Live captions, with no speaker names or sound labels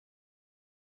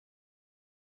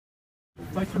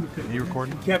Are you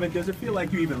recording? Kevin, does it feel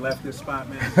like you even left this spot,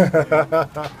 man?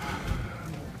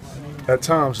 At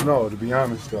times, no. To be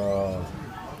honest, I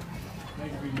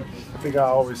think I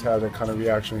always had that kind of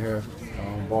reaction here.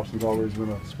 Boston's always been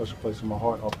a special place in my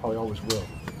heart. I probably always will.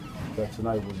 That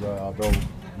tonight was, although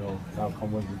the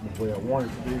outcome wasn't the way I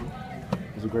wanted it to be,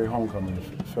 it was a great homecoming.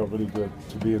 It felt really good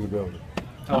to be in the building.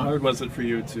 How hard was it for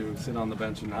you to sit on the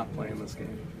bench and not play in this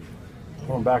game?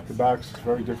 Going back-to-backs is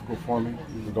very difficult for me,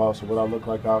 regardless of what I look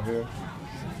like out here.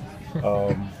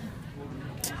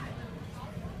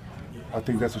 I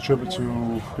think that's a tribute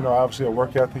to, obviously a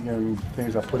work ethic and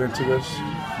things I put into this.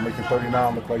 Making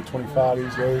 39 look like 25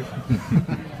 these days.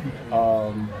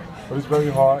 But it's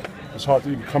very hard. It's hard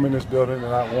to even come in this building and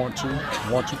not want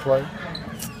to play.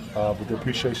 But the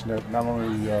appreciation that not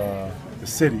only the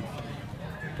city,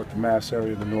 but the Mass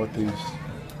area, the Northeast,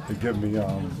 they give me,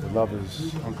 the love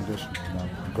is unconditional.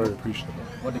 I'm very appreciative.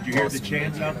 What, did you hear the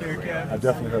chants out there, Kev? I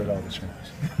definitely heard all the chants.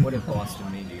 What did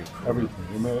Boston mean to you? Everything.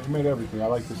 It made everything. I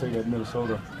like to say that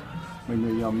Minnesota made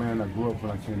me a young man. I grew up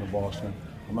when I came to Boston.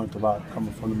 I learned a lot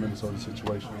coming from the Minnesota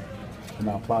situation, and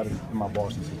I applied it in my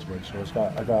Boston situation.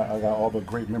 So I got all the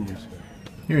great memories here.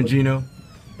 Hearing Gino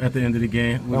at the end of the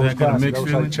game, was that kind of mixed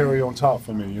feeling? That was like cherry on top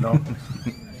for me,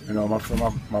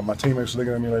 my teammates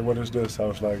looking at me like, "What is this?" I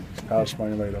was like, "I'll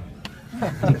explain later."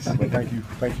 But thank you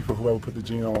for whoever put the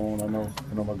Gino on. I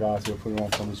know my guys here put it on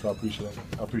for me, so I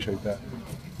appreciate that.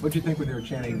 What do you think when they were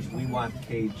chanting, "We want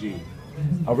KG"?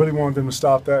 I really wanted them to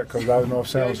stop that because I didn't know if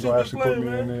Sam was going to actually put me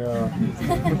in the.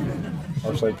 I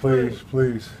was like, please.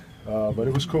 But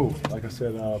it was cool. Like I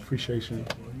said, appreciation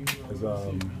is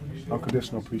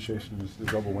unconditional appreciation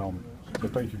is overwhelming. So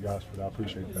thank you guys for that. I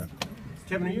appreciate that.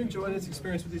 Kevin, are you enjoying this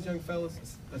experience with these young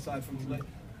fellas aside from tonight?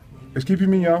 It's keeping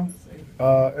me young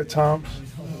at times.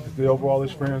 The overall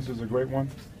experience is a great one,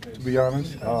 to be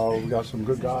honest. We got some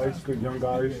good guys, good young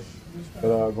guys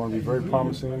that are going to be very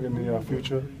promising in the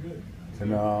future.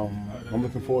 And I'm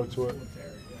looking forward to it.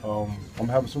 I'm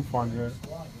having some fun here.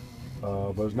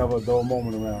 But there's never a dull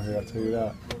moment around here, I tell you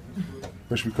that.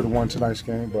 Wish we could have won tonight's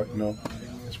game, but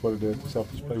it's what it is. The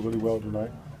Celtics played really well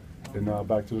tonight. And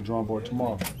back to the drawing board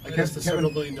tomorrow. I guess the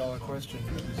 $7 billion question,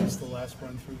 is this the last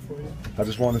run through for you? I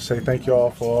just want to say thank you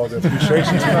all for all the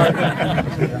appreciation tonight.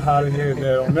 Getting out of here.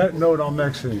 There. On that note, I'm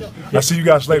next to you. I'll see you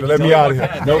guys later. Let me out of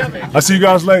here. Nope. I'll see you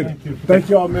guys later. Thank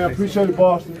you all, man. Appreciate it,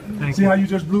 Boston. See how you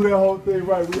just blew that whole thing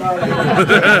right. We out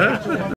of here.